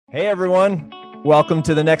Hey everyone, welcome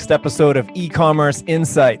to the next episode of E-Commerce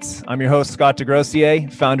Insights. I'm your host, Scott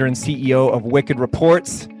DeGrossier, founder and CEO of Wicked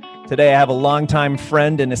Reports. Today I have a longtime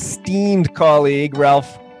friend and esteemed colleague,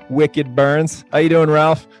 Ralph Wicked Burns. How you doing,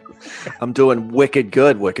 Ralph? I'm doing wicked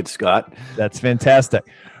good, Wicked Scott. That's fantastic.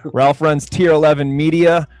 Ralph runs Tier 11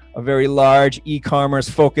 Media, a very large e-commerce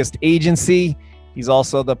focused agency. He's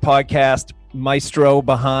also the podcast maestro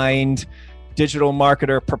behind digital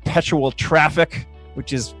marketer Perpetual Traffic,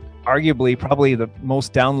 which is arguably probably the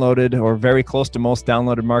most downloaded or very close to most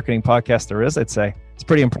downloaded marketing podcast there is, I'd say. It's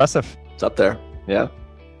pretty impressive. It's up there. Yeah.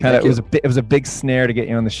 It was a big snare to get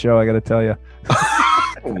you on the show, I got to tell you.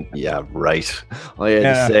 Yeah, right. All you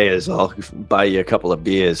had to say is, I'll buy you a couple of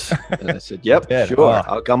beers. And I said, yep, sure.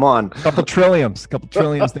 I'll come on. Couple trilliums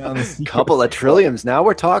down the sea. Couple of trilliums. Now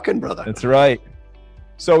we're talking, brother. That's right.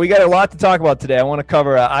 So we got a lot to talk about today. I want to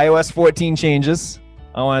cover iOS 14 changes.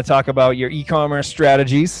 I want to talk about your e-commerce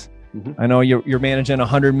strategies. I know you're managing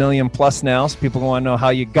 100 million plus now, so people want to know how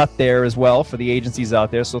you got there as well for the agencies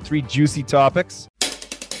out there. So 3 juicy topics.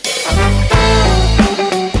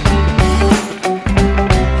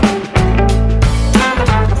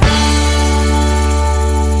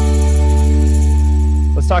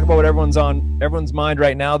 Let's talk about what everyone's mind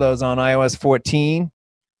right now, though, is on iOS 14.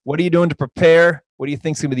 What are you doing to prepare? What do you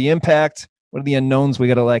think is going to be the impact? What are the unknowns we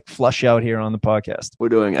got to flush out here on the podcast? We're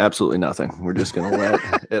doing absolutely nothing. We're just going to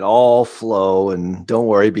let it all flow, and don't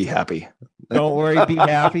worry, be happy. Don't worry, be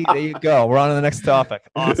happy. There you go. We're on to the next topic.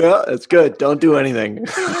 Awesome. Yeah, it's good. Don't do anything.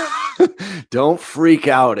 Don't freak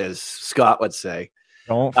out, as Scott would say.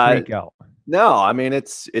 Don't freak out. No, I mean,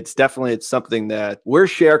 it's definitely something that we're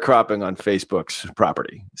sharecropping on Facebook's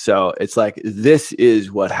property. So it's like, this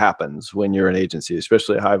is what happens when you're an agency,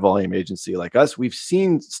 especially a high volume agency like us. We've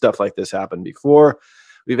seen stuff like this happen before.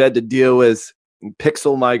 We've had to deal with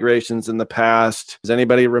pixel migrations in the past. Does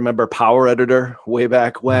anybody remember Power Editor way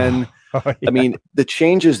back when? Oh, yeah. I mean, the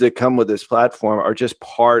changes that come with this platform are just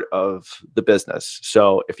part of the business.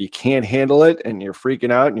 So if you can't handle it and you're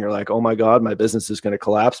freaking out and you're like, oh my God, my business is going to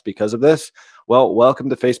collapse because of this. Well, welcome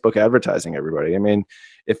to Facebook advertising, everybody. I mean,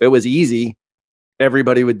 if it was easy,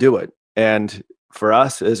 everybody would do it. And for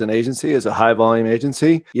us as an agency, as a high volume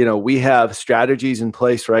agency, we have strategies in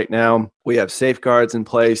place right now. We have safeguards in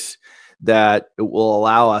place that will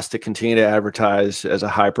allow us to continue to advertise as a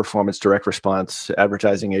high performance direct response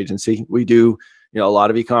advertising agency. We do, a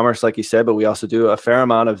lot of e-commerce, like you said, but we also do a fair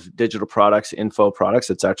amount of digital products, info products.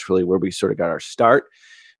 That's actually where we sort of got our start,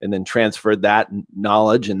 and then transferred that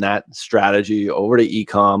knowledge and that strategy over to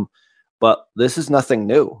e-com. But this is nothing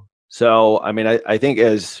new. So, I mean, I think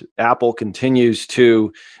as Apple continues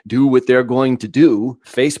to do what they're going to do,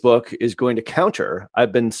 Facebook is going to counter.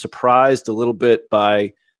 I've been surprised a little bit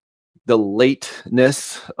by the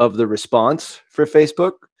lateness of the response for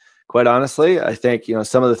Facebook. Quite honestly, I think,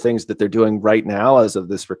 some of the things that they're doing right now as of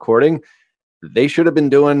this recording, they should have been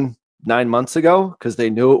doing 9 months ago because they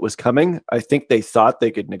knew it was coming. I think they thought they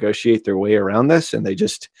could negotiate their way around this, and they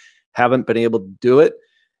just haven't been able to do it.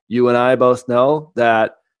 You and I both know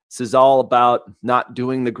that this is all about not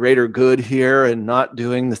doing the greater good here and not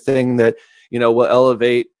doing the thing that, will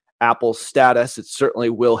elevate Apple's status. It certainly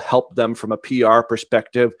will help them from a PR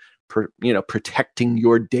perspective, protecting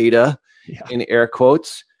your data in air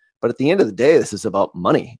quotes. But at the end of the day, this is about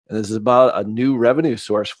money. And this is about a new revenue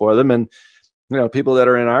source for them. And, people that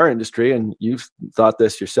are in our industry, and you've thought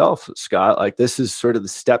this yourself, Scott, like this is sort of the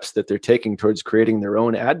steps that they're taking towards creating their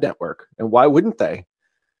own ad network. And why wouldn't they?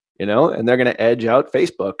 And they're going to edge out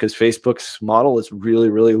Facebook because Facebook's model is really,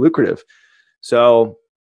 really lucrative. So,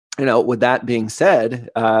 with that being said,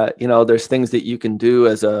 there's things that you can do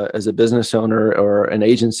as a business owner or an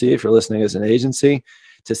agency, if you're listening as an agency,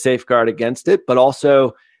 to safeguard against it. But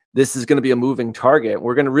also, this is going to be a moving target.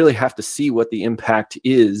 We're going to really have to see what the impact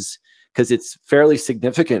is, because it's fairly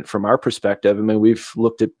significant from our perspective. I mean, we've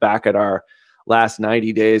looked back at our last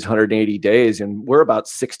 90 days, 180 days, and we're about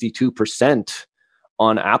 62%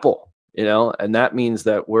 on Apple, and that means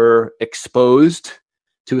that we're exposed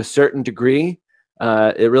to a certain degree.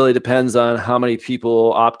 It really depends on how many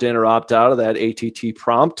people opt in or opt out of that ATT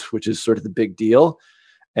prompt, which is sort of the big deal.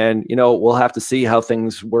 And, we'll have to see how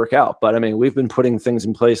things work out. But I mean, we've been putting things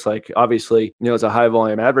in place, like obviously, as a high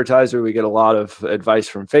volume advertiser, we get a lot of advice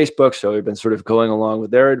from Facebook. So we've been sort of going along with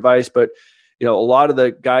their advice. But, a lot of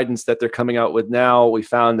the guidance that they're coming out with now, we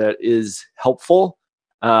found that is helpful.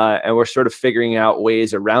 And we're sort of figuring out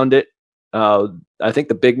ways around it. I think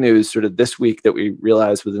the big news sort of this week that we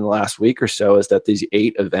realized within the last week or so is that these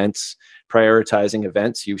 8 events, prioritizing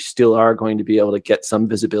events, you still are going to be able to get some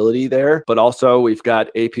visibility there. But also we've got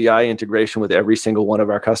API integration with every single one of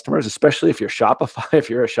our customers, especially if you're Shopify. If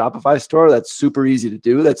you're a Shopify store, that's super easy to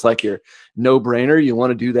do. That's like your no-brainer. You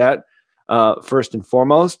want to do that first and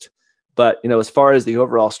foremost. But, as far as the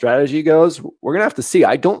overall strategy goes, we're going to have to see.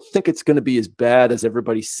 I don't think it's going to be as bad as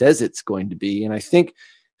everybody says it's going to be. And I think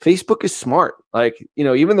Facebook is smart. Like,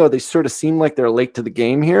 even though they sort of seem like they're late to the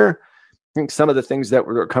game here, I think some of the things that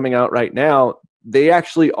are coming out right now, they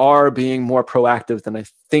actually are being more proactive than I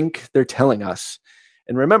think they're telling us.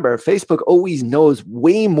 And remember, Facebook always knows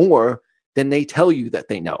way more than they tell you that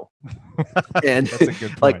they know. And That's a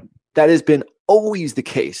good point. Like, that has been always the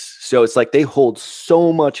case. So it's like they hold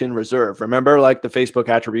so much in reserve. Remember, like the Facebook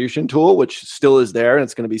attribution tool, which still is there and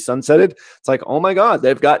it's going to be sunsetted. It's like, oh my God,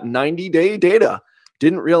 they've got 90-day data.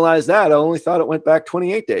 Didn't realize that. I only thought it went back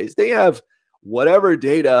 28 days. They have whatever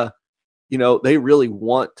data, they really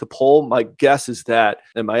want to pull. My guess is that,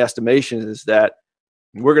 and my estimation is that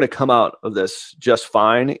we're going to come out of this just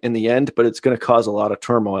fine in the end, but it's going to cause a lot of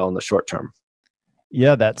turmoil in the short term.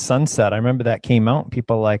 Yeah, that sunset. I remember that came out.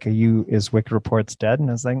 People like, is Wicked Reports dead? And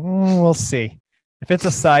I was like, we'll see. If it's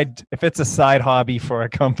a side hobby for a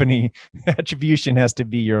company, attribution has to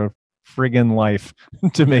be your friggin' life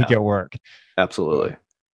to make it work. Absolutely.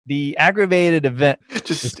 The aggravated event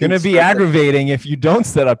is going to be aggravating if you don't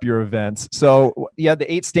set up your events. So you have the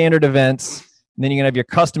 8 standard events, and then you're going to have your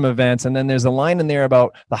custom events, and then there's a line in there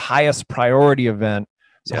about the highest priority event.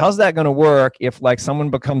 So how's that going to work if like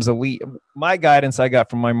someone becomes a lead? My guidance I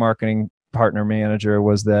got from my marketing partner manager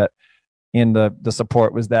was that in the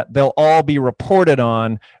support was that they'll all be reported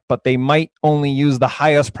on, but they might only use the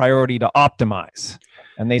highest priority to optimize.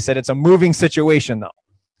 And they said it's a moving situation though.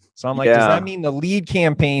 So I'm like, does that mean the lead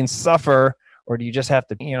campaigns suffer, or do you just have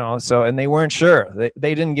to, so, and they weren't sure.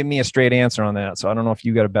 They didn't give me a straight answer on that. So I don't know if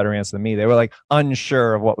you got a better answer than me. They were like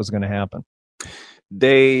unsure of what was going to happen.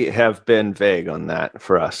 They have been vague on that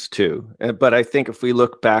for us too. But I think if we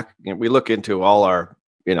look back and we look into all our,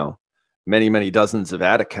 many, many dozens of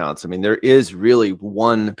ad accounts, I mean, there is really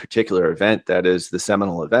one particular event that is the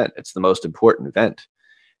seminal event. It's the most important event.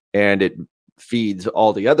 And it feeds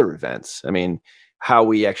all the other events. I mean, how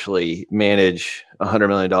we actually manage $100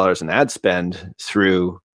 million in ad spend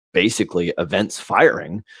through basically events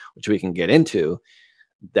firing, which we can get into,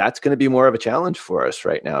 that's going to be more of a challenge for us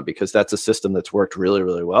right now because that's a system that's worked really,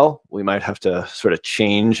 really well. We might have to sort of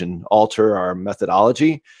change and alter our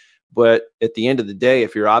methodology. But at the end of the day,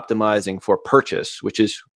 if you're optimizing for purchase, which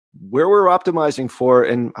is where we're optimizing for,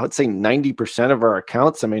 and I would say 90% of our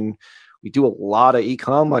accounts, I mean, we do a lot of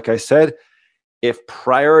e-com, like I said. If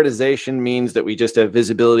prioritization means that we just have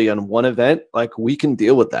visibility on one event, like we can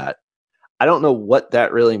deal with that. I don't know what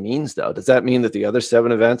that really means, though. Does that mean that the other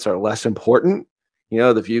 7 events are less important?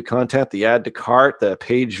 The view content, the add to cart, the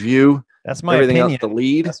page view, that's my everything opinion. else, the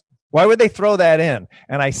lead. Why would they throw that in?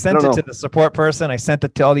 And I sent it to the support person. I sent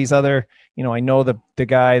it to all these other, I know the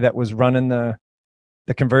guy that was running the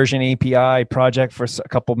conversion API project for a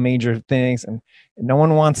couple major things, and no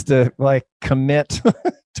one wants to like commit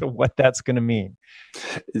to what that's going to mean.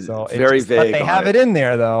 So very vague. But they have it in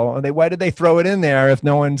there though. Why did they throw it in there if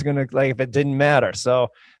no one's going to if it didn't matter? So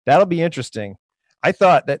that'll be interesting. I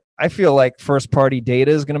feel like first party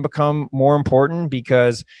data is going to become more important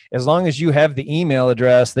because as long as you have the email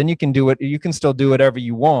address, then you can do it. You can still do whatever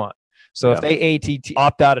you want. So if they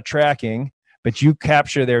opt out of tracking, but you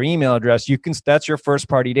capture their email address, that's your first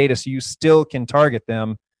party data. So you still can target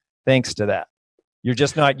them thanks to that. You're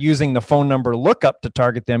just not using the phone number lookup to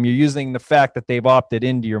target them. You're using the fact that they've opted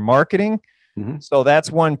into your marketing. Mm-hmm. So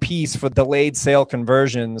that's one piece for delayed sale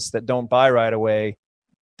conversions that don't buy right away.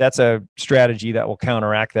 That's a strategy that will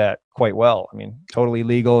counteract that quite well. I mean, totally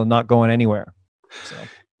legal and not going anywhere. So.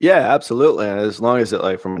 Yeah, absolutely. And as long as it,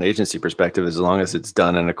 like from an agency perspective, as long as it's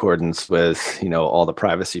done in accordance with, all the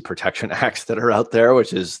privacy protection acts that are out there,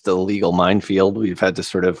 which is the legal minefield we've had to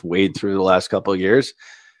sort of wade through the last couple of years,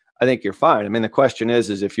 I think you're fine. I mean, the question is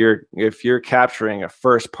if you're capturing a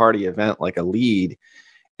first party event like a lead,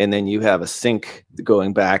 and then you have a sync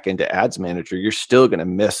going back into Ads Manager, you're still going to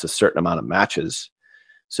miss a certain amount of matches.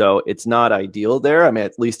 So it's not ideal there. I mean,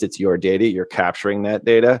 at least it's your data. You're capturing that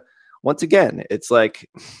data. Once again, it's like,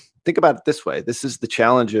 think about it this way. This is the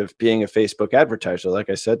challenge of being a Facebook advertiser. Like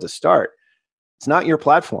I said to start, it's not your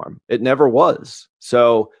platform. It never was.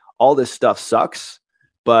 So all this stuff sucks,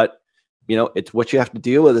 but it's what you have to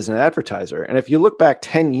deal with as an advertiser. And if you look back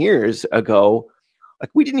 10 years ago, like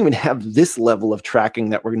we didn't even have this level of tracking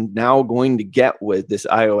that we're now going to get with this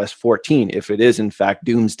iOS 14, if it is in fact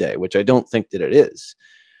doomsday, which I don't think that it is.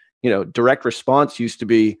 Direct response used to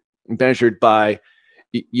be measured by,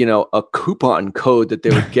 a coupon code that they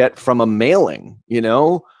would get from a mailing,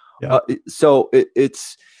 Yeah. So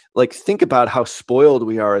it's like, think about how spoiled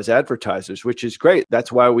we are as advertisers, which is great.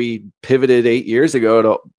 That's why we pivoted 8 years ago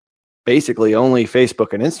to basically only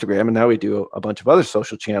Facebook and Instagram. And now we do a bunch of other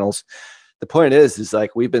social channels. The point is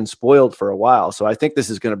like, we've been spoiled for a while. So I think this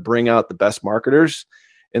is going to bring out the best marketers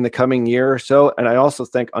in the coming year or so. And I also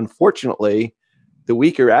think, unfortunately, the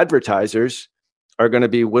weaker advertisers are going to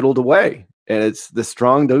be whittled away. And it's the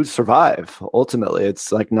strong that survive. Ultimately,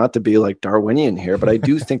 it's like, not to be like Darwinian here, but I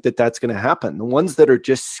do think that that's going to happen. The ones that are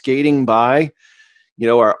just skating by,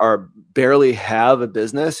 are barely have a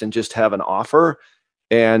business and just have an offer,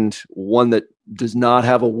 and one that does not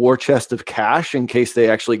have a war chest of cash in case they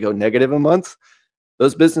actually go negative a month.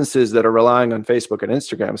 Those businesses that are relying on Facebook and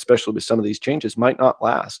Instagram, especially with some of these changes, might not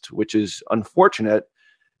last, which is unfortunate.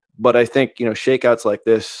 But I think, shakeouts like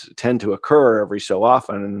this tend to occur every so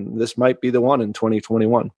often, and this might be the one in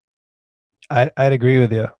 2021. I'd agree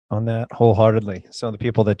with you on that wholeheartedly. So the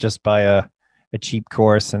people that just buy a cheap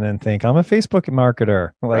course and then think, I'm a Facebook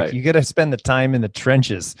marketer. Like, You got to spend the time in the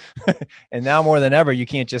trenches. And now more than ever, you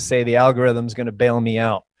can't just say the algorithm's going to bail me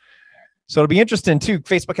out. So it'll be interesting too.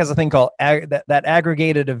 Facebook has a thing called that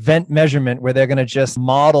aggregated event measurement, where they're going to just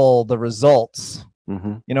model the results.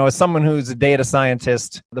 Mm-hmm. As someone who's a data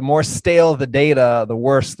scientist, the more stale the data, the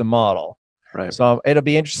worse the model. Right. So it'll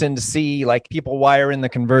be interesting to see, like, people wire in the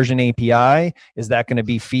conversion API. Is that going to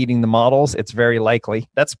be feeding the models? It's very likely.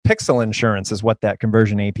 That's pixel insurance is what that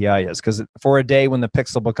conversion API is. Because for a day when the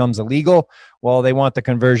pixel becomes illegal, well, they want the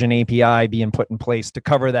conversion API being put in place to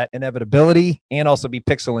cover that inevitability, and also be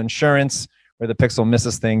pixel insurance, where the pixel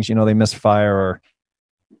misses things. They misfire, or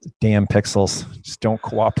damn pixels just don't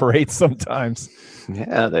cooperate sometimes.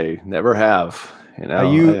 Yeah, they never have. Are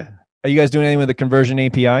you guys doing anything with the conversion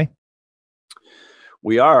API?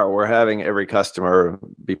 We're having every customer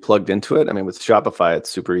be plugged into it. I mean, with Shopify, it's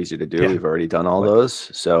super easy to do. Yeah. We've already done all those.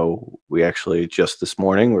 So we actually, just this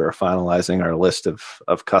morning, we were finalizing our list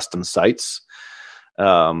of custom sites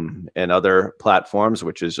and other platforms,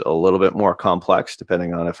 which is a little bit more complex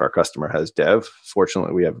depending on if our customer has dev.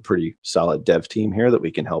 Fortunately, we have a pretty solid dev team here that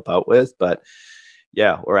we can help out with. But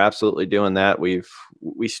yeah, we're absolutely doing that. We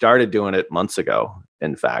started doing it months ago,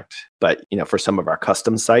 in fact, but for some of our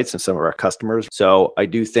custom sites and some of our customers. So I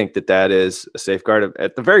do think that is a safeguard.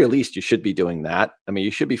 At the very least, you should be doing that. I mean,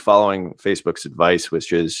 you should be following Facebook's advice,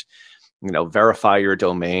 which is, verify your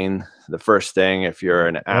domain. The first thing, if you're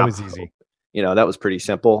an app, that was easy. That was pretty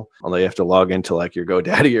simple. Although you have to log into like your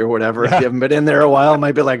GoDaddy or whatever. Yeah. If you haven't been in there a while, it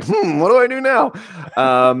might be like, what do I do now?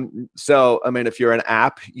 So, I mean, if you're an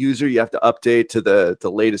app user, you have to update to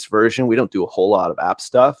the latest version. We don't do a whole lot of app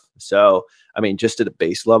stuff. So, I mean, just at a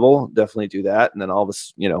base level, definitely do that. And then all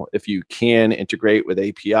this, if you can integrate with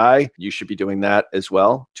API, you should be doing that as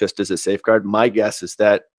well, just as a safeguard. My guess is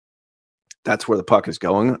that that's where the puck is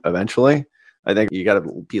going eventually. I think you got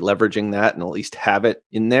to be leveraging that and at least have it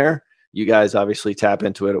in there. You guys obviously tap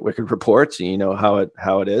into it at Wicked Reports, and you know how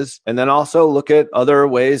it is. And then also look at other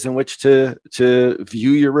ways in which to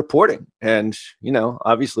view your reporting. And,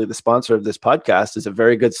 obviously the sponsor of this podcast is a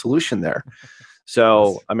very good solution there.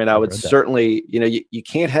 So, yes, I mean, I would certainly, you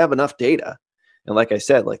can't have enough data. And like I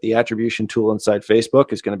said, like the attribution tool inside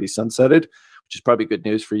Facebook is going to be sunsetted, which is probably good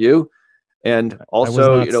news for you. And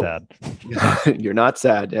also, sad. You're not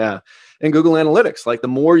sad. Yeah. And Google Analytics, like the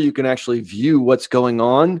more you can actually view what's going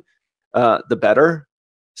on, the better.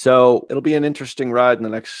 So it'll be an interesting ride in the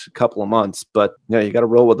next couple of months, but you got to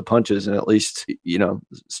roll with the punches and at least,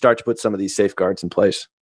 start to put some of these safeguards in place.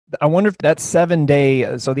 I wonder if that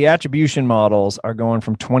 7-day, so the attribution models are going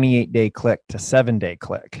from 28-day click to 7-day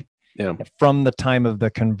click. Yeah. From the time of the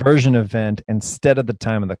conversion event instead of the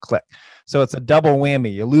time of the click. So it's a double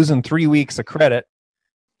whammy. You're losing 3 weeks of credit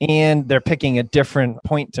and they're picking a different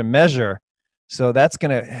point to measure. So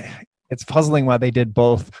it's puzzling why they did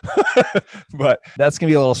both, but that's going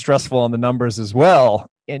to be a little stressful on the numbers as well.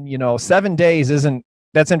 And, 7 days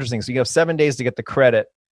that's interesting. So you have 7 days to get the credit,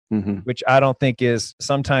 which I don't think is,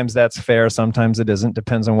 sometimes that's fair. Sometimes it isn't.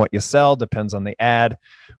 Depends on what you sell, depends on the ad.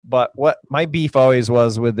 But what my beef always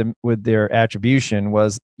was with their attribution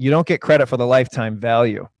was you don't get credit for the lifetime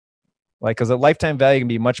value. Like, because a lifetime value can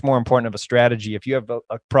be much more important of a strategy. If you have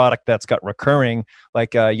a product that's got recurring,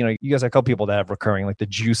 like, you guys have a couple people that have recurring, like the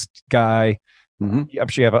Juice guy. I'm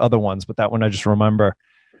sure you have other ones, but that one I just remember.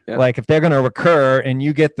 Yeah. Like if they're going to recur and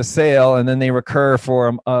you get the sale and then they recur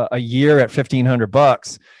for a year at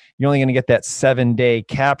 $1,500, you're only going to get that 7-day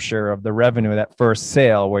capture of the revenue of that first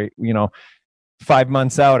sale where, 5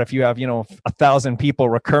 months out, if you have, 1,000 people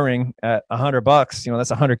recurring at $100,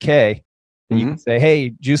 that's $100K. And you can say, hey,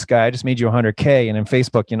 Juice Guy, I just made you $100K. And in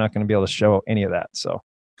Facebook, you're not going to be able to show any of that. So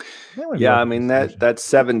yeah, I mean, that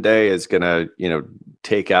 7 day is going to,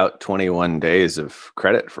 take out 21 days of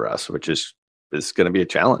credit for us, which is going to be a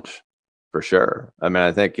challenge for sure. I mean,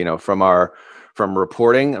 I think, from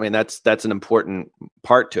reporting, I mean, that's an important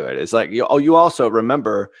part to it. It's like, you also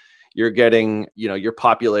remember you're getting, you're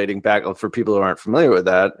populating back, for people who aren't familiar with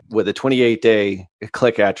that, with a 28-day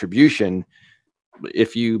click attribution.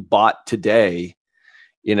 If you bought today,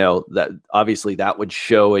 that obviously that would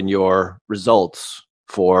show in your results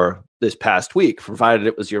for this past week, provided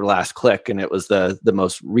it was your last click and it was the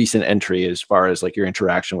most recent entry as far as like your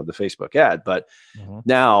interaction with the Facebook ad. But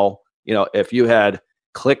now, if you had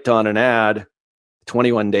clicked on an ad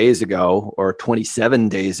 21 days ago or 27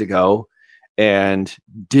 days ago and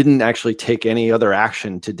didn't actually take any other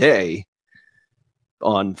action today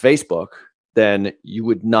on Facebook, then you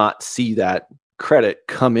would not see that credit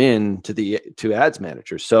come in to ads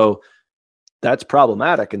managers. So that's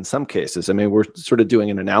problematic in some cases. I mean, we're sort of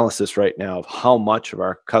doing an analysis right now of how much of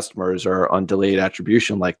our customers are on delayed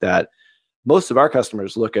attribution like that. Most of our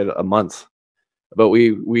customers look at a month, but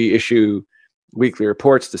we issue weekly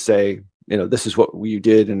reports to say, this is what you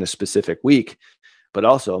did in a specific week, but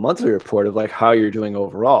also a monthly report of like how you're doing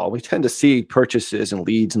overall. We tend to see purchases and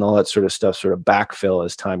leads and all that sort of stuff sort of backfill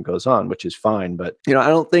as time goes on, which is fine. But, I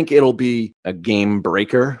don't think it'll be a game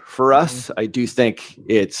breaker for us. I do think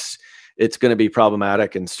it's going to be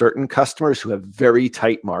problematic in certain customers who have very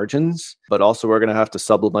tight margins, but also we're going to have to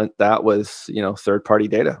supplement that with, third-party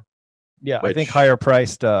data. Yeah, I think higher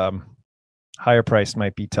priced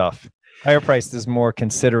might be tough. Higher priced is more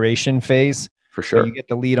consideration phase. For sure. You get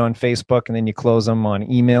the lead on Facebook and then you close them on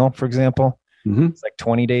email, for example. It's like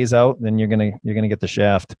 20 days out, then you're gonna get the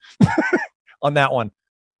shaft on that one.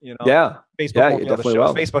 Yeah. Facebook won't be able to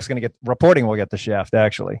show. Facebook's gonna get reporting will get the shaft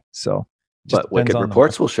actually. So but Wicked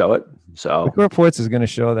Reports will show it. So Wicked Reports is going to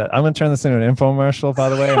show that. I'm going to turn this into an infomercial, by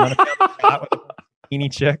the way. I'm going to be on the with the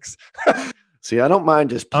bikini chicks. See, I don't mind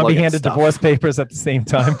just I'll be handed divorce papers at the same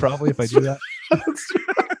time, probably, if I do that.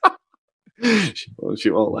 She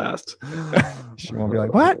won't last. She won't be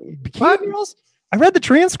like, what? Bikini girls? I read the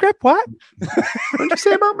transcript. What? What did you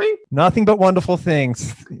say about me? Nothing but wonderful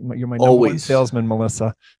things. You're my number one salesman,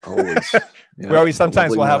 Melissa. Always. Yeah,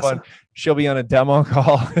 sometimes we'll have she'll be on a demo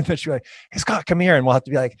call and then she'll be like, hey, Scott, come here. And we'll have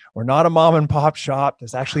to be like, we're not a mom and pop shop.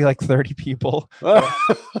 There's actually like 30 people,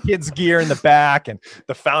 kids gear in the back and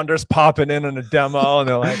the founders popping in on a demo. And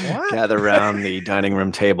they're like, what? Gather around the dining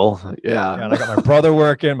room table. Yeah. And I got my brother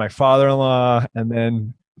working, my father-in-law, and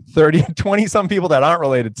then 20 some people that aren't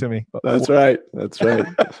related to me. That's right. It's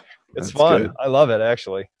fun. Good. I love it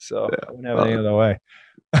actually. So I wouldn't have it any other way.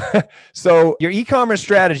 So your e-commerce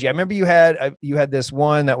strategy, I remember you had this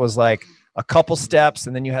one that was like a couple steps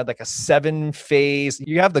and then you had like a 7 phase.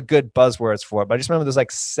 You have the good buzzwords for it, but I just remember there's like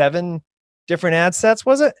 7 different ad sets.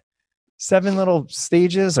 Was it 7 little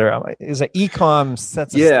stages or is it e-com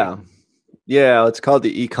sets? Yeah. It's called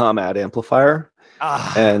the e-com ad amplifier.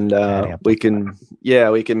 And we can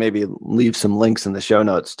maybe leave some links in the show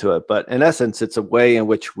notes to it. But in essence, it's a way in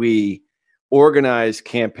which we organize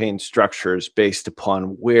campaign structures based upon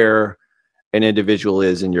where an individual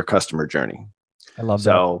is in your customer journey. I love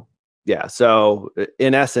that. Yeah. So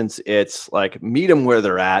in essence, it's like meet them where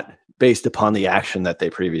they're at based upon the action that they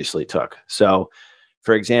previously took. So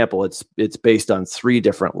for example, it's based on 3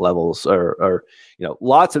 different levels or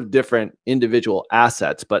lots of different individual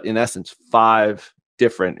assets, but in essence, 5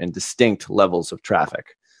 different and distinct levels of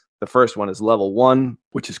traffic. The first one is level 1,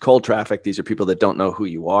 which is cold traffic. These are people that don't know who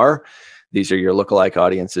you are. These are your lookalike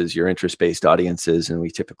audiences, your interest-based audiences, and we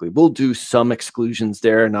typically will do some exclusions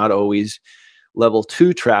there, not always. Level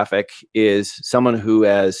 2 traffic is someone who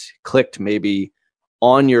has clicked maybe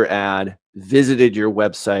on your ad, visited your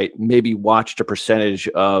website, maybe watched a percentage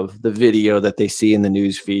of the video that they see in the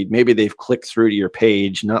news feed. Maybe they've clicked through to your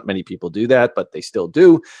page. Not many people do that, but they still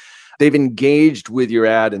do. They've engaged with your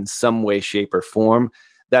ad in some way, shape, or form.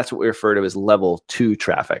 That's what we refer to as level 2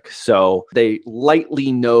 traffic. So they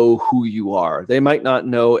lightly know who you are. They might not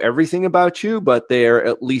know everything about you, but they are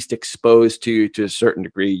at least exposed to a certain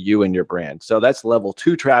degree, you and your brand. So that's level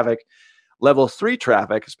 2 traffic. Level 3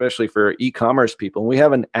 traffic, especially for e-commerce people. And we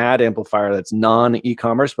have an ad amplifier that's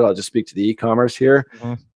non-e-commerce, but I'll just speak to the e-commerce here.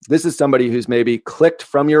 Mm-hmm. This is somebody who's maybe clicked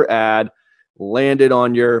from your ad, landed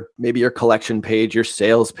on your collection page, your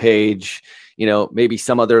sales page, maybe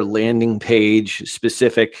some other landing page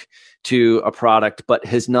specific to a product, but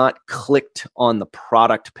has not clicked on the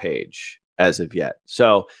product page as of yet.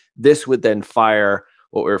 So this would then fire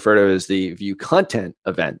what we refer to as the view content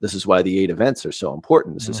event. This is why the 8 events are so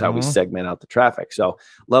important. This is how we segment out the traffic. So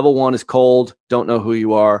level 1 is cold, don't know who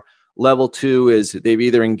you are. Level 2 is they've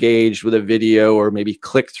either engaged with a video or maybe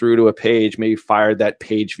clicked through to a page, maybe fired that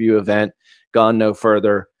page view event, gone no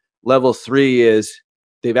further. Level 3 is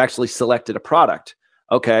they've actually selected a product.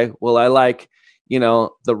 Okay, well, I like,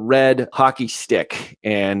 the red hockey stick,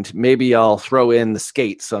 and maybe I'll throw in the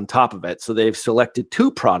skates on top of it. So they've selected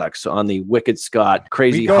 2 products on the Wicked Scott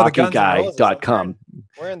crazyhockeyguy.com.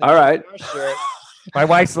 All right. My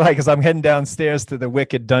wife's like, as I'm heading downstairs to the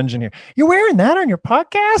Wicked Dungeon here, you wearing that on your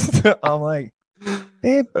podcast? I'm like,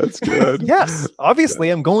 babe, that's good. Yes, obviously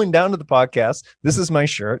I'm going down to the podcast. This is my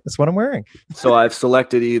shirt. That's what I'm wearing. So I've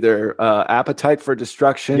selected either Appetite for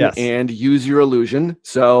Destruction and Use Your Illusion.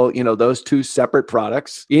 So, those 2 separate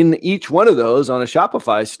products. In each one of those on a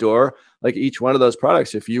Shopify store, like each one of those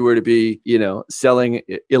products, if you were to be, selling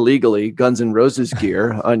illegally Guns N' Roses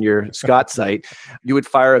gear on your Scott site, you would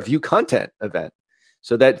fire a view content event.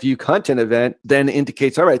 So that view content event then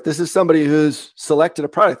indicates, all right, this is somebody who's selected a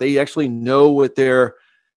product. They actually know what they're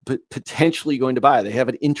potentially going to buy. They have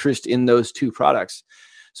an interest in those 2 products.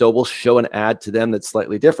 So we'll show an ad to them that's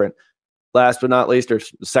slightly different. Last but not least, or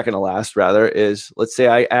second to last rather, is let's say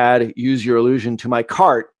I add Use Your Illusion to my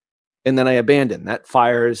cart and then I abandon. That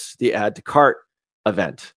fires the add to cart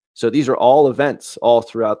event. So these are all events all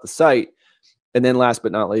throughout the site. And then last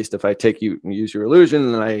but not least, if I take Use Your Illusion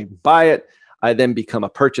and then I buy it, I then become a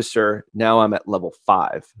purchaser. Now I'm at level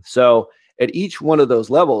 5. So at each one of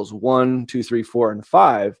those levels, 1, 2, 3, 4, and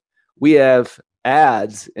 5, we have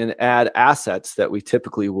ads and ad assets that we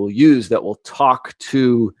typically will use that will talk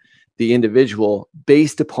to the individual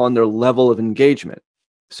based upon their level of engagement.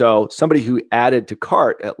 So somebody who added to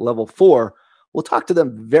cart at level 4 will talk to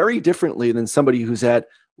them very differently than somebody who's at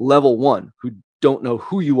level 1, who don't know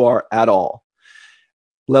who you are at all.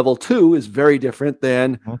 Level 2 is very different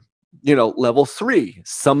than level 3.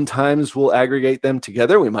 Sometimes we'll aggregate them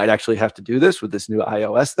together. We might actually have to do this with this new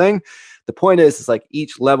iOS thing. The point is like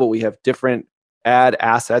each level we have different ad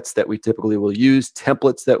assets that we typically will use,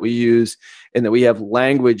 templates that we use, and that we have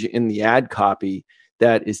language in the ad copy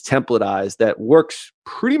that is templatized that works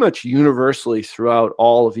pretty much universally throughout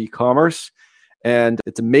all of e-commerce. And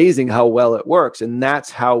it's amazing how well it works. And that's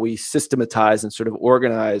how we systematize and sort of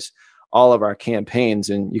organize all of our campaigns.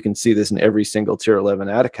 And you can see this in every single Tier 11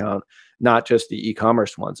 ad account, not just the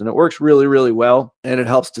e-commerce ones. And it works really, really well. And it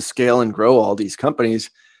helps to scale and grow all these companies,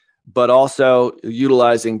 but also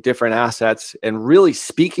utilizing different assets and really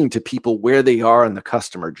speaking to people where they are in the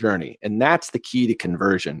customer journey. And that's the key to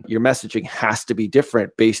conversion. Your messaging has to be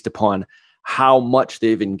different based upon how much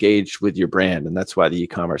they've engaged with your brand. And that's why the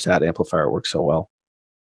e-commerce ad amplifier works so well.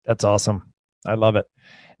 That's awesome. I love it.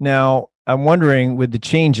 Now, I'm wondering with the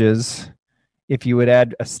changes, if you would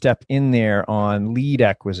add a step in there on lead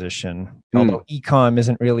acquisition, although e-com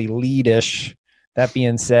isn't really leadish. That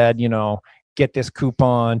being said, get this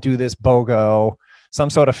coupon, do this BOGO, some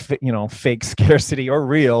sort of, fake scarcity or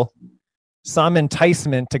real, some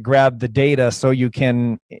enticement to grab the data so you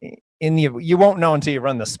can, you won't know until you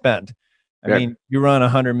run the spend. I mean, you run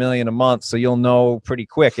 100 million a month, so you'll know pretty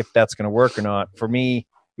quick if that's going to work or not. For me,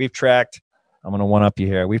 we've tracked, I'm going to one up you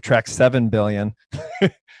here. We've tracked 7 billion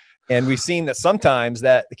and we've seen that sometimes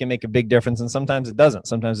that can make a big difference and sometimes it doesn't.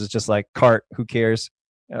 Sometimes it's just like cart, who cares?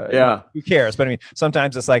 Who cares? But I mean,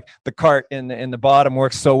 sometimes it's like the cart in the bottom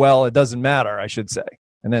works so well, it doesn't matter, I should say.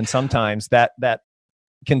 And then sometimes that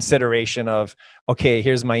consideration of, okay,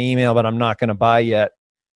 here's my email, but I'm not going to buy yet,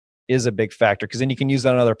 is a big factor, because then you can use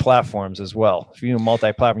that on other platforms as well. If you do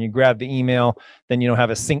multi-platform, you grab the email, then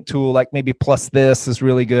have a sync tool like maybe Plus This is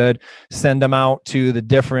really good. Send them out to the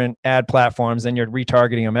different ad platforms, then you're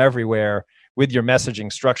retargeting them everywhere with your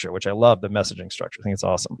messaging structure, which I love the messaging structure. I think it's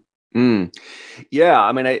awesome. Yeah,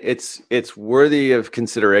 I mean, it's worthy of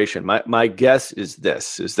consideration. My guess is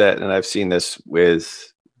that, and I've seen this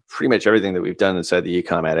with pretty much everything that we've done inside the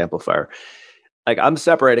e-com ad amplifier. Like I'm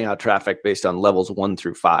separating out traffic based on levels 1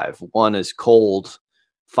 through 5. 1 is cold,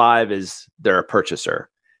 5 is they're a purchaser.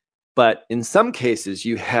 But in some cases,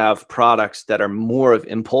 you have products that are more of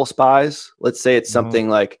impulse buys. Let's say it's something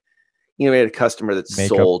like, we had a customer that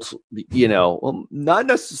sold, well, not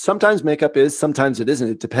necessarily. Sometimes makeup is, sometimes it isn't.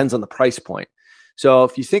 It depends on the price point. So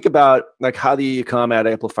if you think about like how the e-com ad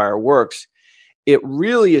amplifier works, it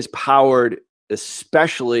really is powered,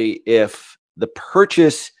 especially if the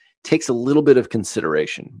purchase takes a little bit of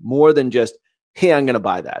consideration, more than just, hey, I'm going to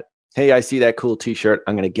buy that. Hey, I see that cool t-shirt,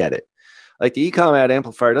 I'm going to get it. like the e-com ad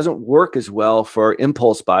amplifier doesn't work as well for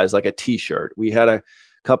impulse buys like a t-shirt. We had a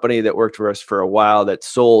company that worked for us for a while that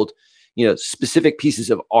sold, specific pieces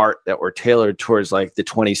of art that were tailored towards like the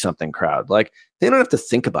 20-something crowd. Like they don't have to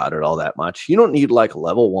think about it all that much. You don't need like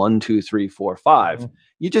level 1, 2, 3, 4, 5. Mm-hmm.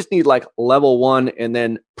 You just need like level 1 and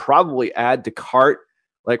then probably add to cart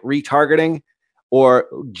like retargeting, or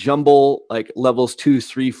jumble like levels 2,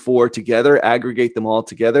 3, 4 together, aggregate them all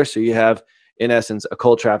together. So you have, in essence, a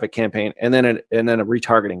cold traffic campaign and then a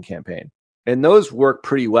retargeting campaign. And those work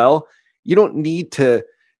pretty well. You don't need to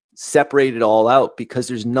separate it all out because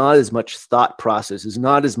there's not as much thought process, there's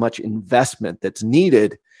not as much investment that's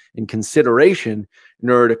needed in consideration in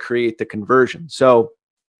order to create the conversion. So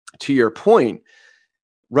to your point,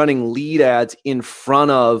 running lead ads in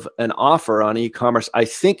front of an offer on e-commerce, I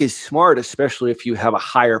think is smart, especially if you have a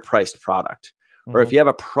higher priced product, or if you have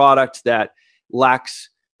a product that lacks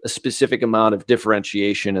a specific amount of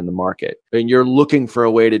differentiation in the market and you're looking for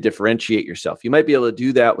a way to differentiate yourself. You might be able to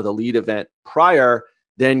do that with a lead event prior,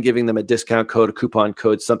 then giving them a discount code, a coupon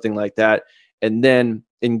code, something like that, and then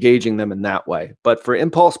engaging them in that way. But for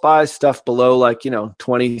impulse buys, stuff below like, $20,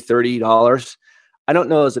 $30, I don't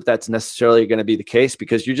know as if that's necessarily going to be the case,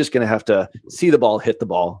 because you're just going to have to see the ball, hit the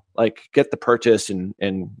ball, like get the purchase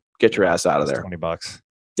and get your ass out of there. $20.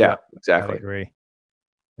 Yeah, exactly. I agree.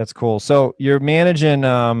 That's cool. So you're managing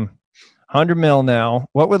 100 mil now.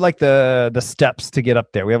 What would like the steps to get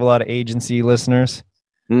up there? We have a lot of agency listeners.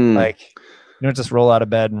 Like, you don't just roll out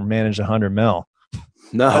of bed and manage 100 mil.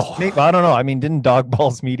 No, I don't know. I mean, didn't Dog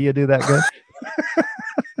Balls Media do that good?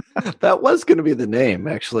 That was going to be the name,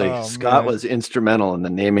 actually. Scott was instrumental in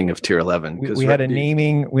the naming of Tier 11. We had a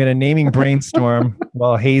naming brainstorm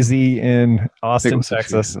while hazy in Austin,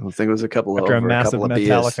 Texas. I think it was a couple after of a massive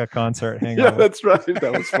Metallica beers. Concert hangover. Yeah, that's right.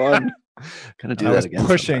 That was fun. Gonna do that again.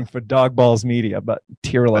 Pushing for Dog Balls Media, but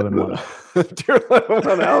Tier 11 won. Tier 11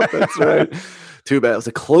 won out. That's right. Too bad. It was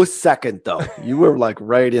a close second, though. You were like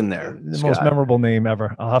right in there. The most memorable name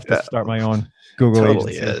ever. I'll have to start my own Google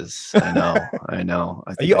totally agency. Is. I know.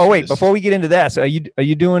 Wait, before we get into that, so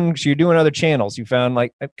you're doing other channels? You found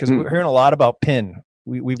because we're hearing a lot about Pin.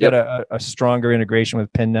 We've got a stronger integration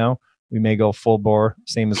with Pin now. We may go full bore,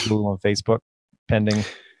 same as Google and Facebook, pending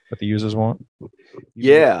what the users want.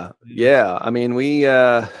 Yeah. I mean,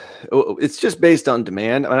 it's just based on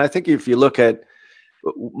demand. And I think if you look at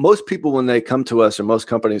most people when they come to us, or most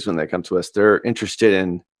companies when they come to us, they're interested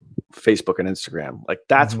in Facebook and Instagram. Like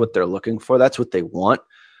that's what they're looking for. That's what they want.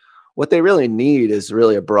 What they really need is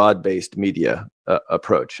really a broad-based media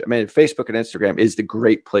approach. I mean, Facebook and Instagram is the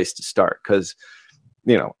great place to start because,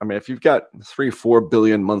 if you've got 3-4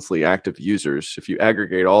 billion monthly active users, if you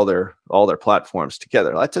aggregate all their platforms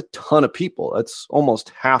together, that's a ton of people. That's almost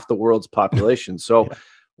half the world's population. So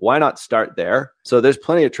why not start there? So there's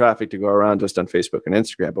plenty of traffic to go around just on Facebook and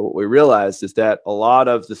Instagram. But what we realized is that a lot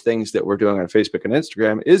of the things that we're doing on Facebook and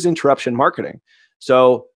Instagram is interruption marketing.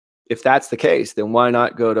 So if that's the case, then why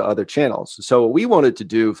not go to other channels? So what we wanted to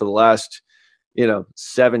do for the last,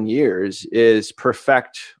 7 years is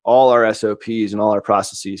perfect all our SOPs and all our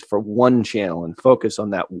processes for one channel and focus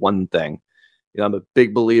on that one thing. I'm a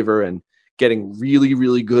big believer in getting really,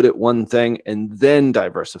 really good at one thing and then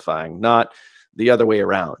diversifying, not the other way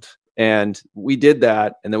around. And we did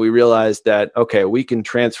that. And then we realized that, okay, we can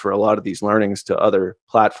transfer a lot of these learnings to other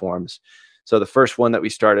platforms. So the first one that we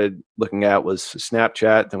started looking at was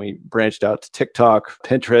Snapchat. Then we branched out to TikTok,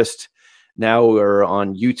 Pinterest. Now we're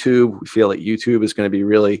on YouTube. We feel that YouTube is going to be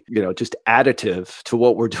really, just additive to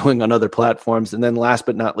what we're doing on other platforms. And then last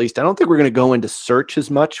but not least, I don't think we're going to go into search as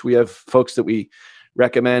much. We have folks that we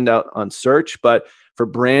recommend out on search, but for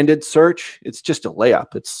branded search, it's just a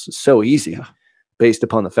layup. It's so easy based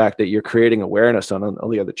upon the fact that you're creating awareness on all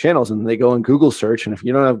the other channels, and they go in Google search. And if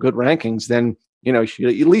you don't have good rankings, then you should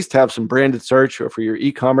at least have some branded search. Or for your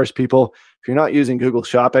e-commerce people, if you're not using Google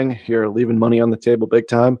Shopping, you're leaving money on the table big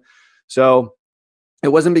time. So it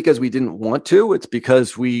wasn't because we didn't want to. It's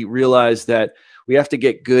because we realized that we have to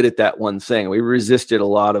get good at that one thing. We resisted a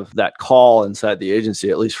lot of that call inside the agency,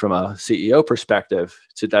 at least from a CEO perspective,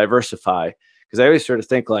 to diversify. Because I always sort of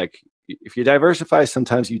think like, if you diversify,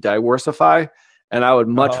 sometimes you diversify. And I would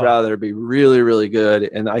much rather be really, really good.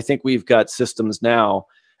 And I think we've got systems now,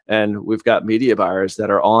 and we've got media buyers that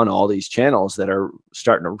are on all these channels that are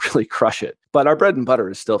starting to really crush it. But our bread and butter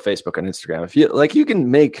is still Facebook and Instagram. If you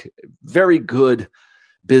can make very good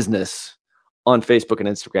business on Facebook and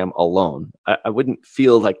Instagram alone. I wouldn't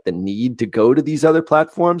feel like the need to go to these other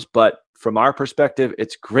platforms, but from our perspective,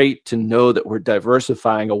 it's great to know that we're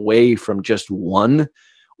diversifying away from just one,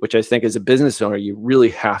 which I think as a business owner, you really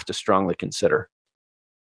have to strongly consider.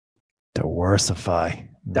 Diversify.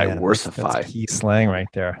 Diversify. That's key slang right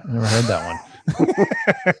there. I never heard that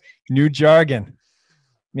one. New jargon.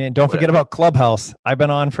 Man, don't forget about Clubhouse. I've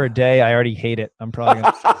been on for a day. I already hate it. I'm probably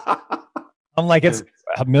I'm like, it's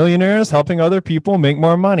millionaires helping other people make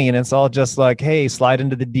more money. And it's all just like, hey, slide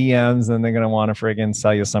into the DMs and they're going to want to friggin'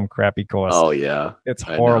 sell you some crappy course. Oh, yeah. It's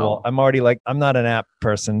horrible. I'm already like, I'm not an app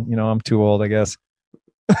person. You know, I'm too old, I guess.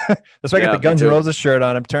 That's why I got the Guns N' Roses shirt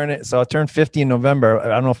on. I'll turn 50 in November. I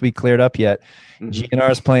don't know if we cleared up yet. GNR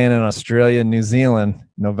is playing in Australia, New Zealand,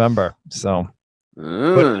 November. So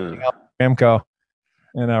Ramco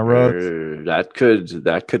and Rhodes.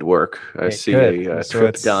 That could work. I see a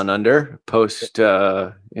trip down under post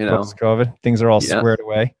post-COVID. Things are all squared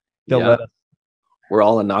away. We're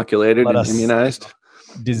all inoculated and immunized.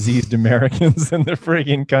 Diseased Americans in the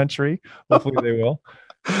friggin' country. Hopefully they will.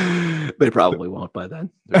 They probably won't by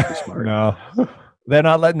then. They're too smart. No, they're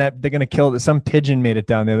not letting that. They're going to kill it. Some pigeon made it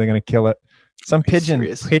down there. They're going to kill it. Some pigeon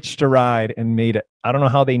hitched a ride and made it. I don't know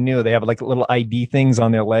how they knew. They have like little ID things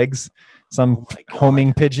on their legs. Some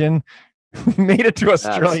homing pigeon made it to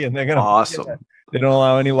Australia. And they're going to awesome. They don't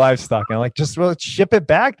allow any livestock. And I'm like, just ship it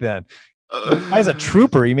back then. The guy's a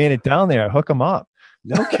trooper. He made it down there. Hook him up.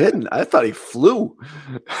 No kidding. I thought he flew.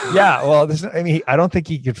 Yeah. Well, I don't think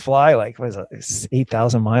he could fly like, what is it,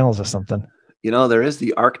 8,000 miles or something. You know, there is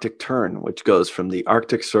the Arctic turn, which goes from the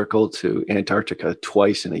Arctic Circle to Antarctica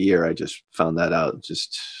twice in a year. I just found that out.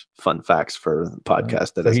 Just fun facts for the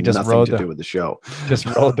podcast that has nothing to do with the show. Just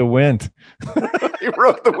rode the wind. He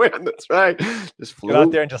rode the wind. That's right. Just flew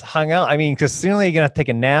out there and just hung out. I mean, because soon you're going to take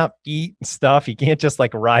a nap, eat and stuff. You can't just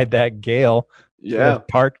like ride that gale. Yeah.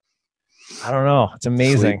 Park. I don't know. It's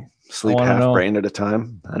amazing. Sleep half brain at a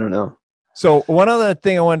time. I don't know. So one other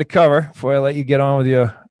thing I wanted to cover before I let you get on with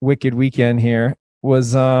your wicked weekend here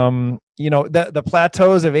was, the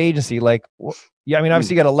plateaus of agency. Like, I mean,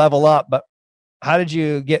 obviously you got to level up, but how did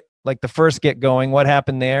you get the first get going? What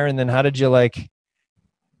happened there? And then how did you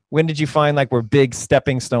when did you find were big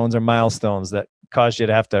stepping stones or milestones that caused you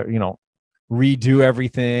to have to, redo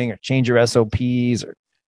everything or change your SOPs or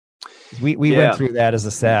we went through that as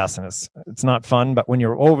a SaaS, and it's not fun, but when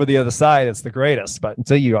you're over the other side, it's the greatest. But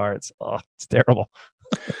until you are, it's terrible.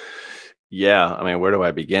 Yeah. I mean, where do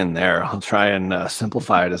I begin there? I'll try and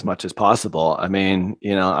simplify it as much as possible. I mean,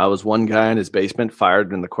 I was one guy in his basement,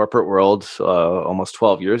 fired in the corporate world almost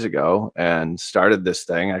 12 years ago, and started this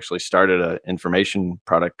thing. Actually started an information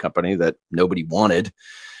product company that nobody wanted,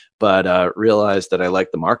 but realized that I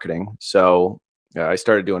liked the marketing. So I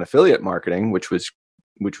started doing affiliate marketing, which was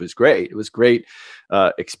great. It was great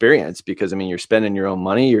experience because, I mean, you're spending your own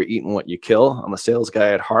money, you're eating what you kill. I'm a sales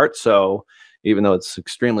guy at heart. So even though it's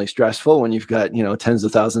extremely stressful when you've got, tens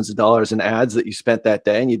of thousands of dollars in ads that you spent that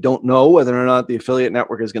day and you don't know whether or not the affiliate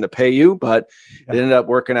network is going to pay you, but it ended up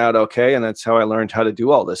working out okay. And that's how I learned how to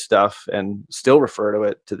do all this stuff and still refer to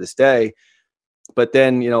it to this day. But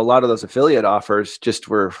then, a lot of those affiliate offers just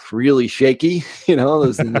were really shaky. There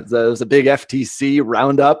was a big FTC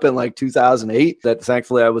roundup in 2008 that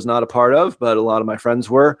thankfully I was not a part of, but a lot of my friends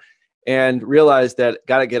were, and realized that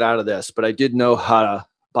got to get out of this. But I did know how to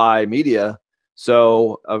buy media.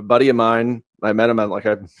 So a buddy of mine, I met him at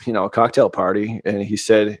a cocktail party, and he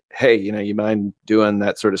said, "Hey, you mind doing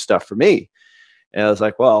that sort of stuff for me?" And I was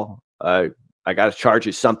like, "Well, I got to charge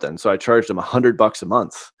you something." So I charged him $100 a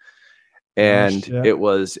month. And it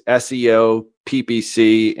was SEO,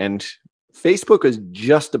 PPC, and Facebook was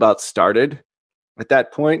just about started at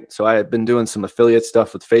that point. So I had been doing some affiliate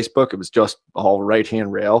stuff with Facebook. It was just all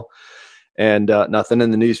right-hand rail and nothing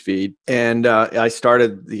in the news feed. And I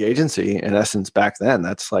started the agency in essence back then.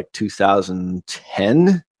 That's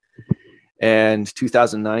 2010 and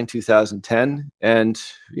 2009, 2010. And,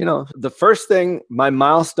 the first thing, my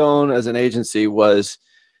milestone as an agency was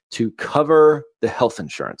to cover the health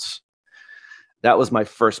insurance. That was my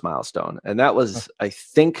first milestone. And that was, I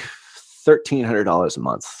think, $1,300 a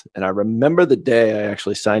month. And I remember the day I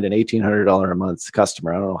actually signed an $1,800 a month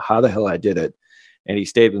customer. I don't know how the hell I did it. And he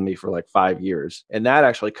stayed with me for 5 years. And that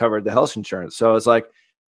actually covered the health insurance. So it's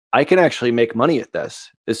I can actually make money at this.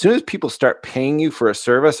 As soon as people start paying you for a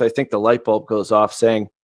service, I think the light bulb goes off saying,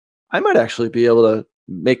 I might actually be able to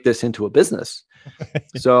make this into a business.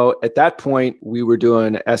 So at that point, we were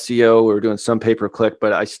doing SEO, we were doing some pay-per-click,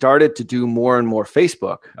 but I started to do more and more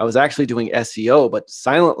Facebook. I was actually doing SEO, but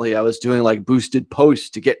silently I was doing boosted posts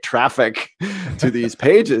to get traffic to these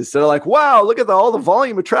pages. So they're like, wow, look at all the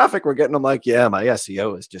volume of traffic we're getting. I'm like, yeah, my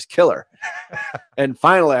SEO is just killer. And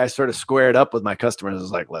finally, I sort of squared up with my customers. I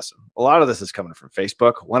was like, listen, a lot of this is coming from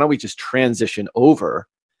Facebook. Why don't we just transition over?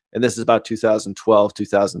 And this is about 2012,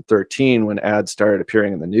 2013, when ads started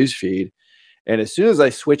appearing in the newsfeed. And as soon as I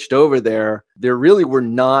switched over there really were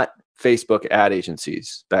not Facebook ad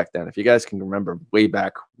agencies back then. If you guys can remember way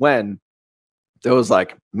back when, there was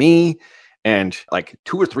like me and like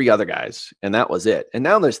 2 or 3 other guys, and that was it. And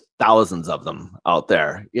now there's thousands of them out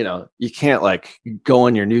there. You know, you can't like go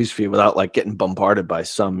on your newsfeed without like getting bombarded by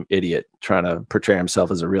some idiot trying to portray himself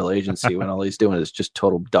as a real agency when all he's doing is just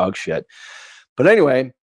total dog shit. But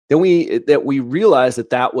anyway, then we realized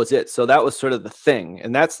that was it. So that was sort of the thing,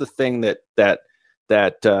 and that's the thing that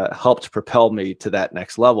helped propel me to that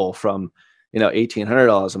next level from, you know,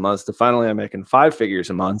 $1,800 a month to finally I'm making 5 figures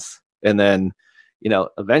a month, and then, you know,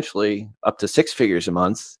 eventually up to 6 figures a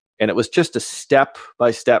month. And it was just a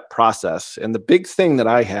step-by-step process. And the big thing that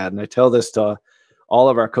I had, and I tell this to all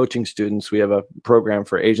of our coaching students, we have a program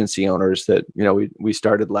for agency owners that, you know, we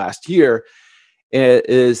started last year,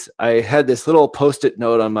 is I had this little Post-it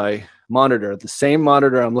note on my monitor, the same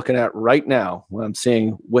monitor I'm looking at right now when I'm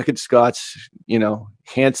seeing Wicked Scott's, you know,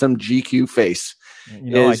 handsome GQ face.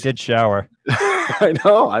 You know, I did shower. I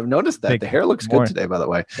know. I've noticed that. The hair looks good today, by the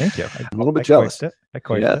way. Thank you. I'm a little bit jealous. I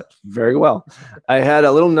coiffed it. Very well. I had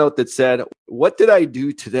a little note that said, what did I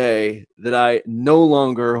do today that I no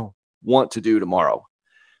longer want to do tomorrow?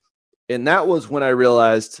 And that was when I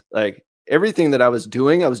realized, like, everything that I was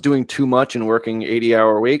doing too much and working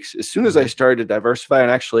 80-hour weeks. As soon as I started to diversify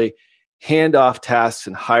and actually hand off tasks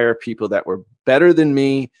and hire people that were better than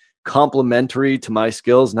me, complementary to my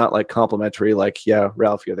skills, not like complimentary, like, yeah,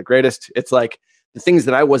 Ralph, you're the greatest. It's like the things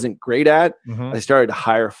that I wasn't great at, I started to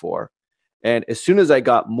hire for. And as soon as I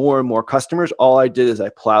got more and more customers, all I did is I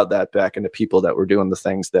plowed that back into people that were doing the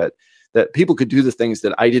things that people could do, the things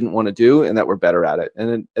that I didn't want to do and that were better at it. And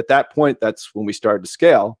then at that point, that's when we started to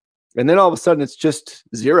scale. And then all of a sudden it's just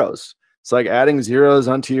zeros. It's like adding zeros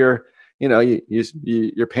onto your, you know,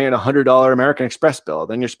 you're paying $100 American Express bill.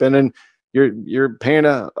 Then you're spending, you're paying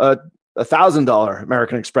a $1,000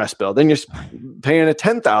 American Express bill. Then you're paying a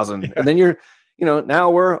 $10,000, and then you're, you know, now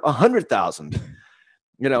we're $100,000.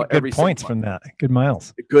 You know, good every points from that. Good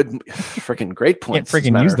miles. Good, freaking great points. Can't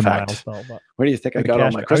freaking use the miles though. Where do you think I got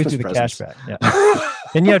all my Christmas presents? The cash back. Yeah.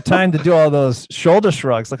 Then you have time to do all those shoulder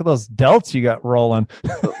shrugs. Look at those delts you got rolling.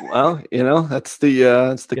 Well, you know, that's the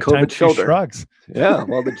it's the COVID shoulder shrugs. Yeah.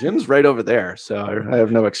 Well, the gym's right over there, so I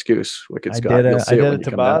have no excuse. Wicked Scott. I did it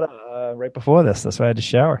Tabata right before this. That's why I had to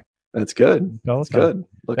shower. That's good. That's good.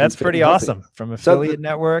 That's pretty awesome. From affiliate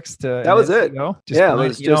networks to that was it. Yeah, it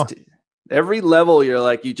was just every level. You're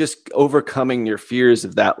like, you just overcoming your fears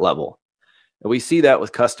of that level. And we see that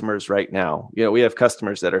with customers right now. You know, we have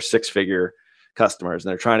customers that are 6-figure customers and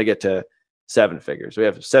they're trying to get to 7 figures. We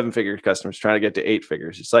have 7-figure customers trying to get to 8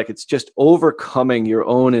 figures. It's like, it's just overcoming your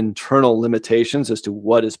own internal limitations as to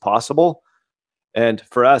what is possible. And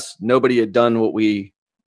for us, nobody had done what we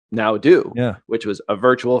now do, which was a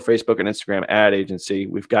virtual Facebook and Instagram ad agency.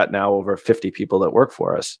 We've got now over 50 people that work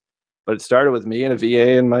for us. But it started with me and a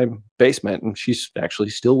VA in my basement, and she's actually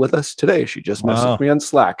still with us today. She just messaged me on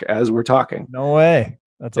Slack as we're talking. No way.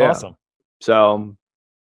 That's awesome. So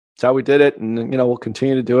that's how we did it. And, you know, we'll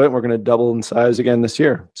continue to do it. We're going to double in size again this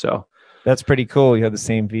year. So that's pretty cool. You have the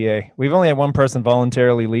same VA. We've only had one person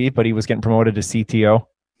voluntarily leave, but he was getting promoted to CTO.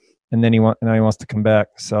 And then now he wants to come back.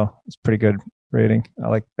 So it's pretty good rating.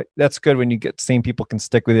 That's good when you get the same people can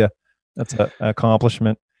stick with you. That's an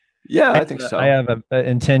accomplishment. Yeah, I think so. I have an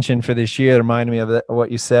intention for this year that reminded me of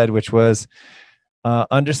what you said, which was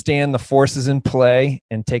understand the forces in play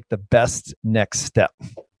and take the best next step.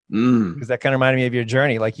 Because that kind of reminded me of your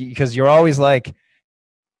journey. Like, because you're always like,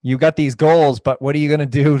 you got these goals, but what are you going to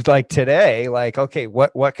do like today? Like, okay,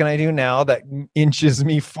 what can I do now that inches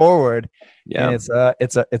me forward? Yeah. And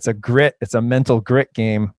it's a grit, it's a mental grit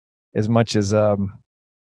game as much as,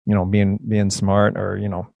 you know, being smart or, you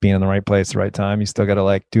know, being in the right place at the right time. You still got to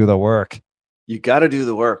like do the work. You got to do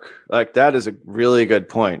the work. Like, that is a really good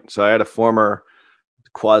point. So I had a former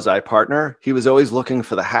quasi partner. He was always looking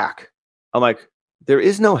for the hack. I'm like, there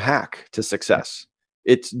is no hack to success.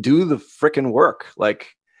 It's do the freaking work.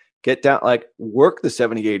 Like, get down, like work the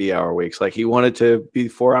 70, 80 hour weeks. Like, he wanted to be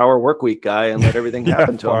 4-hour work week guy and let everything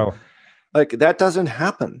happen to him. Like, that doesn't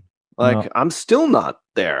happen. Like, no. I'm still not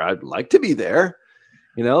there. I'd like to be there,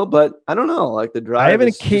 you know, but I don't know. Like, the drive. I have an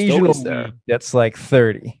occasional week that's like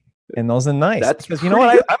 30, and those are nice. That's because, you know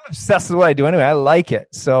what? I'm obsessed with what I do anyway. I like it.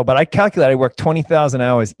 So, but I calculate I work 20,000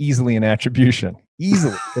 hours easily in attribution.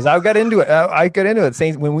 Easily, because I got into it. I got into it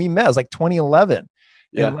saying when we met, it was like 2011.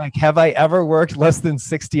 Yeah. And like, have I ever worked less than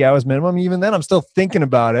 60 hours minimum? Even then, I'm still thinking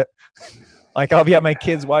about it. Like, I'll be at my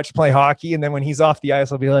kids play hockey, and then when he's off the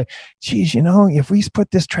ice, I'll be like, geez, you know, if we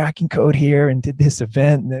put this tracking code here and did this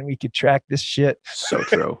event, and then we could track this shit. So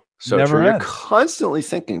true. So true. You're constantly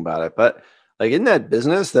thinking about it. But Like in that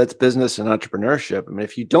business, that's business and entrepreneurship. I mean,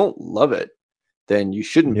 if you don't love it, then you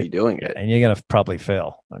shouldn't be doing it. And you're going to probably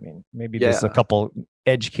fail. I mean, maybe there's a couple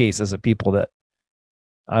edge cases of people that,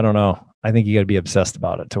 I don't know. I think you got to be obsessed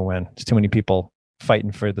about it to win. There's too many people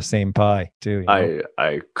fighting for the same pie too. You know?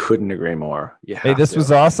 I couldn't agree more. Hey, this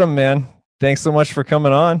was awesome, man. Thanks so much for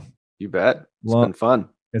coming on. You bet. It's been fun.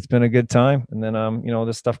 It's been a good time. And then,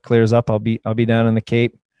 this stuff clears up. I'll be down in the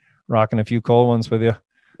Cape rocking a few cold ones with you.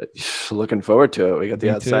 Looking forward to it. We got the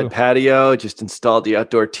outside patio, just installed the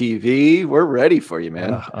outdoor TV. We're ready for you,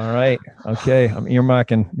 man. All right. Okay. I'm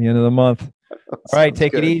earmarking the end of the month. All right.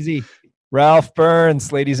 Take it easy. Ralph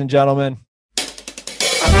Burns, ladies and gentlemen.